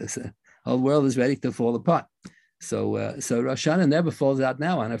newspapers. The whole world is ready to fall apart. So Rosh Hashanah never falls out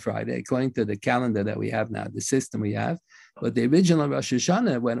now on a Friday, according to the calendar that we have now, the system we have. But the original Rosh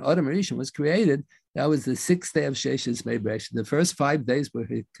Hashanah, when Adam Rishon was created, that was the 6th day of Sheshes Mei Bereshis. The first 5 days were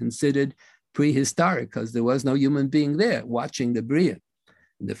considered prehistoric because there was no human being there watching the Bria.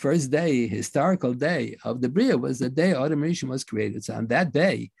 The first day, historical day of the Bria, was the day Adam Rishon was created. So on that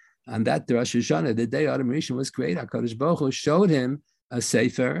day, On that Rosh Hashanah, the day Adam Rishon was created, HaKadosh Baruch Hu showed him a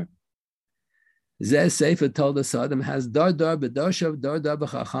sefer. Zeh sefer told us Adam has dar b'doshav, dar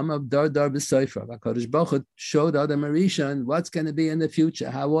b'chachamav, dar b'sefer. HaKadosh Baruch Hu showed Adam Rishon what's going to be in the future,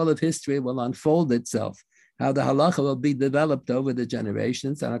 how all of history will unfold itself, how the halacha will be developed over the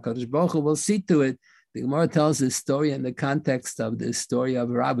generations, and HaKadosh Baruch Hu will see to it. The Gemara tells this story in the context of the story of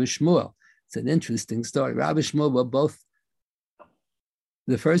Rabbi Shmuel. It's an interesting story. Rabbi Shmuel were both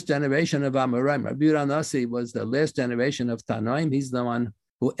the first generation of Amoraim. Rabbi Yehuda Nasi was the last generation of Tanoim. He's the one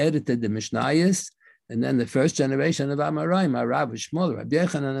who edited the Mishnayos. And then the first generation of Amoraim are Rabbi Shmuel, Rabbi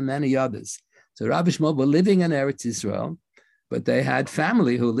Yochanan, and many others. So Rabbi Shmuel were living in Eretz Yisrael, but they had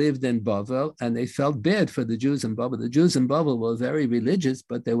family who lived in Bavel, and they felt bad for the Jews in Bavel. The Jews in Bavel were very religious,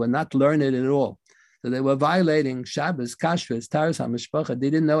 but they were not learned at all. So they were violating Shabbos, Kashrus, Taras HaMishpacha.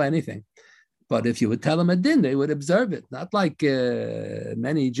 They didn't know anything. But if you would tell them a din, they would observe it. Not like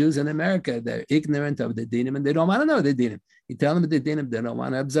many Jews in America, they're ignorant of the dinim and they don't want to know the dinim. You tell them the dinim, they don't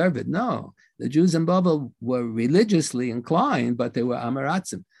want to observe it. No, the Jews in Babel were religiously inclined, but they were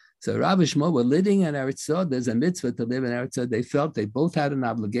Amaratzim. So Rabbi Shmuel were living in Eretz Yisrael. There's a mitzvah to live in Eretz Yisrael. They felt they both had an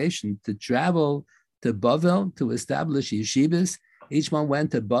obligation to travel to Bavel to establish yeshivas. Each one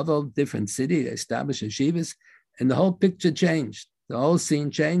went to Bavel, different city, established yeshivas, and the whole picture changed. The whole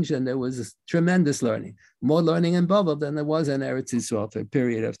scene changed, and there was tremendous learning. More learning in Bavel than there was in Eretz Yisrael for a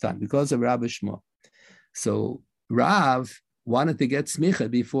period of time because of Rabbi Shmuel. So Rav wanted to get smicha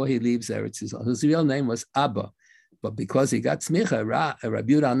before he leaves Eretz Yisrael. His real name was Abba, but because he got smicha,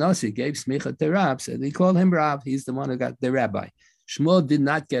 Rabbi Yehuda Nasi gave smicha to Rav, so they called him Rav. He's the one who got the rabbi. Shmuel did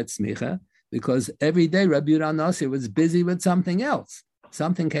not get smicha because every day Rabbi Yehuda Nasi was busy with something else.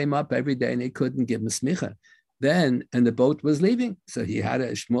 Something came up every day, and he couldn't give him smicha. Then, and the boat was leaving, so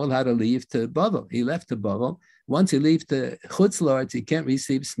Shmuel had to leave to Bavel. He left to Bavel. Once he leaves to Chutz La'aretz, he can't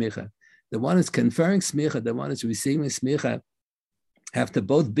receive smicha. The one who's conferring smicha, the one who's receiving smicha, have to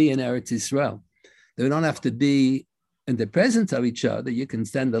both be in Eretz Yisrael. They don't have to be in the presence of each other. You can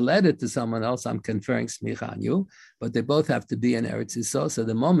send a letter to someone else, I'm conferring smicha on you, but they both have to be in Eretz Yisrael. So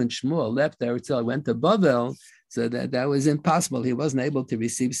the moment Shmuel left Eretz Yisrael, went to Bavel, so that was impossible. He wasn't able to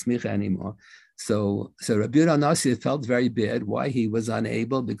receive smicha anymore. So Rabbi Yehuda Nasi felt very bad why he was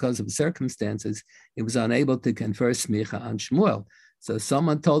unable, because of circumstances, he was unable to confer smicha on Shmuel. So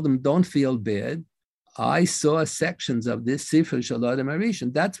someone told him, don't feel bad. I saw sections of this Sifra Shel Adam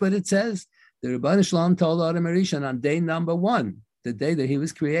Harishon. That's what it says. The Rebbeinu Shalom told Adam Harishon on day number 1, the day that he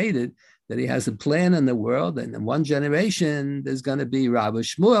was created, that he has a plan in the world, and in one generation, there's going to be Rabbi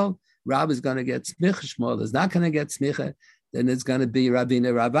Shmuel. Rabbi is going to get smicha. Shmuel is not going to get smicha. Then it's going to be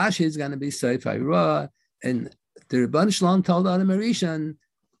Rabbeinu Rav Ashi, is going to be Sefer Ra. And the Rebbeinu Shalom told Adam Harishon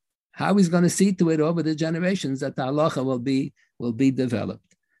how he's going to see to it over the generations that the halacha will be developed.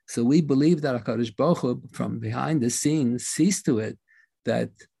 So we believe that HaKadosh Baruch Hu, from behind the scenes, sees to it that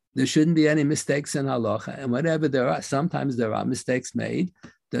there shouldn't be any mistakes in halacha. And whatever there are, sometimes there are mistakes made,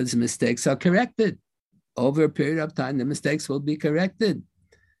 those mistakes are corrected. Over a period of time, the mistakes will be corrected.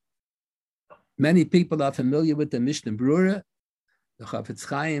 Many people are familiar with the Mishnah Brura. The Chafetz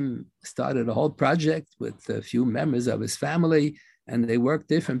Chaim started a whole project with a few members of his family, and they worked,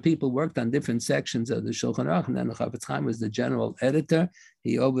 different people worked on different sections of the Shulchan Aruch, and then the Chafetz Chaim was the general editor.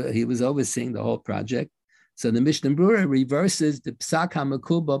 He was overseeing the whole project. So the Mishnah Brura reverses the Psak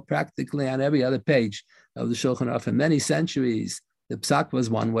HaMekubal practically on every other page of the Shulchan Aruch. For many centuries, the Psak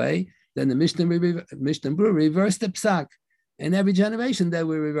was one way. Then the Mishnah Brura reversed the Psak. In every generation, they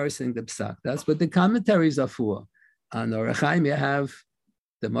were reversing the Psak. That's what the commentaries are for. On Orach Chaim, you have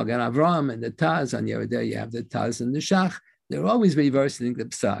the Magen Avraham and the Taz. On Yeridei, you have the Taz and the Shach. They're always reversing the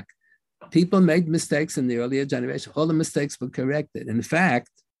Psak. People made mistakes in the earlier generation. All the mistakes were corrected. In fact,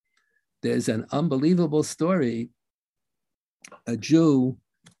 there's an unbelievable story. A Jew,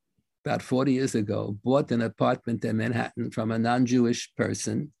 about 40 years ago, bought an apartment in Manhattan from a non-Jewish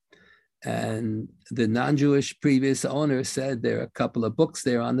person. And the non-Jewish previous owner said, there are a couple of books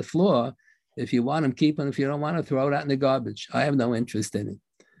there on the floor. If you want them, keep them. If you don't want to, throw it out in the garbage. I have no interest in it.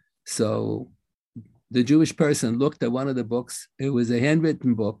 So the Jewish person looked at one of the books. It was a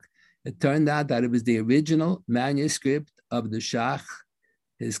handwritten book. It turned out that it was the original manuscript of the Shach,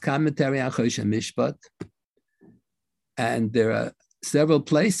 his commentary on Choshen Mishpat. And there are several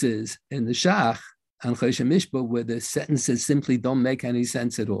places in the Shach on Choshen Mishpat where the sentences simply don't make any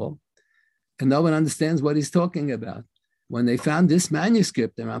sense at all. And no one understands what he's talking about. When they found this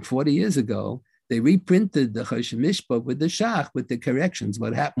manuscript around 40 years ago, they reprinted the Choshen Mishpat with the Shach, with the corrections.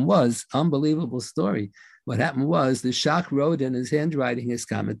 What happened was, unbelievable story. What happened was the Shach wrote in his handwriting his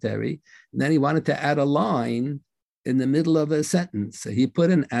commentary, and then he wanted to add a line in the middle of a sentence. So he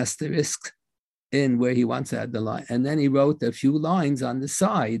put an asterisk in where he wants to add the line. And then he wrote a few lines on the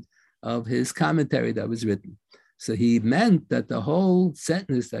side of his commentary that was written. So he meant that the whole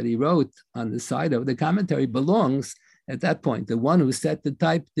sentence that he wrote on the side of the commentary belongs at that point. The one who set the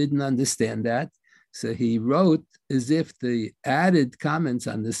type didn't understand that. So he wrote as if the added comments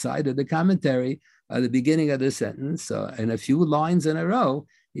on the side of the commentary are the beginning of the sentence. So in a few lines in a row,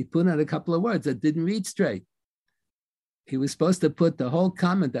 he put in a couple of words that didn't read straight. He was supposed to put the whole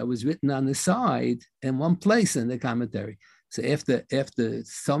comment that was written on the side in one place in the commentary. So after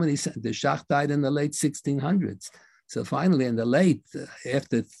so many, the Shach died in the late 1600s. So finally, in the late,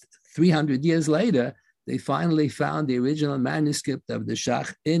 after 300 years later, they finally found the original manuscript of the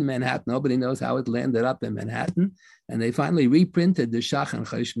Shach in Manhattan. Nobody knows how it landed up in Manhattan. And they finally reprinted the Shach and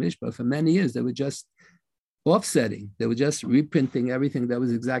Choshen Mishpat. For many years, they were just offsetting. They were just reprinting everything that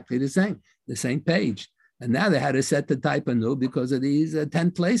was exactly the same page. And now they had to set the type anew because of these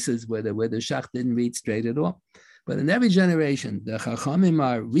 10 places where the Shach didn't read straight at all. But in every generation, the Chachamim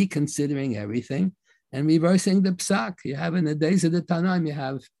are reconsidering everything and reversing the psak. You have in the days of the Tanaim, you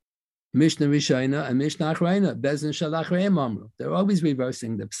have Mishnah Rishayna and Mishnah Achrayna, Bezin Shalach Re'em Amru. They're always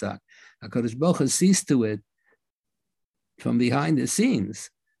reversing the psak. HaKadosh Baruch Hu sees to it from behind the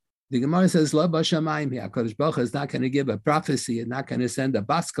scenes. The Gemara says, Lo b'shamayim here. HaKadosh Baruch Hu is not going to give a prophecy, he's not going to send a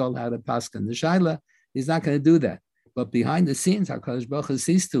baskol how to paskin the Shaila. He's not going to do that. But behind the scenes, HaKadosh Baruch Hu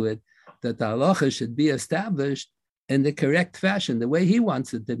sees to it that the halacha should be established in the correct fashion, the way he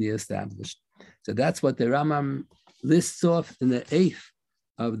wants it to be established. So that's what the Rambam lists off in the 8th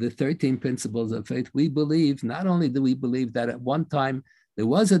of the 13 principles of faith. We believe, not only do we believe that at one time there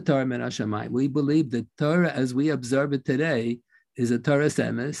was a Torah min hashamayim, we believe the Torah as we observe it today is a Torah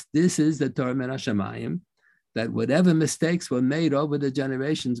emes. This is the Torah min hashamayim, that whatever mistakes were made over the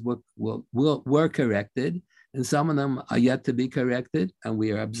generations were corrected, and some of them are yet to be corrected, and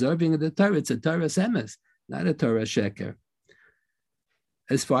we are observing the Torah. It's a Torah emes, not a Torah sheker.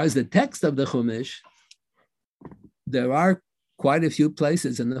 As far as the text of the Chumash, there are quite a few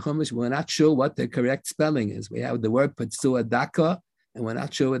places in the Chumash we're not sure what the correct spelling is. We have the word Petzua Daka, and we're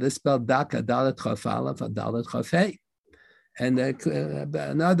not sure whether it's spelled Daka, Dalet Chaf Aleph, or Dalet Chaf Hey. And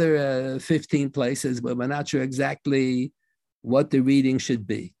another 15 places where we're not sure exactly what the reading should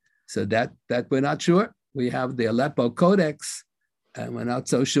be. So that we're not sure. We have the Aleppo Codex, and we're not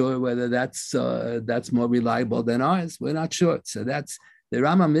so sure whether that's more reliable than ours. We're not sure. So that's the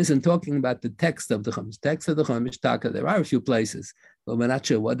Rambam isn't talking about the text of the Chumash. Text of the Chumash, there are a few places, but we're not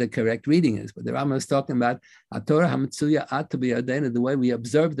sure what the correct reading is. But the Rambam is talking about Torah Hametzuya At B'Yadenu, the way we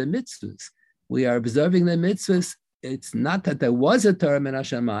observe the mitzvahs. We are observing the mitzvahs. It's not that there was a Torah min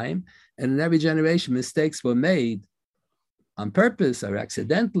hashamayim, and in every generation mistakes were made on purpose or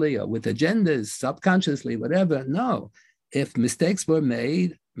accidentally or with agendas, subconsciously, whatever. No, if mistakes were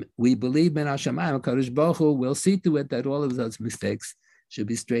made, we believe min hashamayim, HaKadosh Baruch Hu will see to it that all of those mistakes should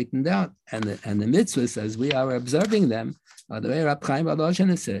be straightened out. And the mitzvahs, as we are observing them, are the way Rab Chaim Volozhin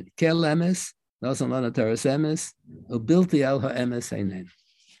has said, Kel emes, nosan lana Torah emes, ubilti el ha'emes einen.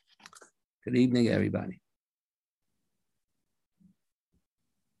 Good evening, everybody.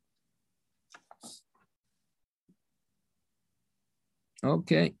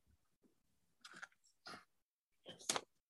 Okay.